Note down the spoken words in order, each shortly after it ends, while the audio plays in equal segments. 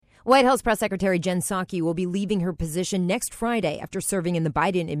White House Press Secretary Jen Psaki will be leaving her position next Friday after serving in the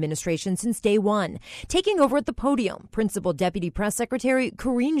Biden administration since day one. Taking over at the podium, Principal Deputy Press Secretary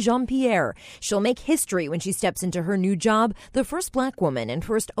Karine Jean-Pierre. She'll make history when she steps into her new job, the first black woman and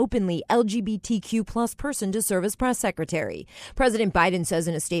first openly LGBTQ plus person to serve as press secretary. President Biden says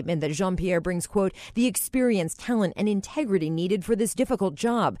in a statement that Jean-Pierre brings, quote, the experience, talent, and integrity needed for this difficult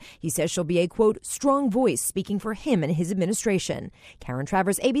job. He says she'll be a, quote, strong voice speaking for him and his administration. Karen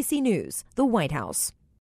Travers, ABC News, the White House.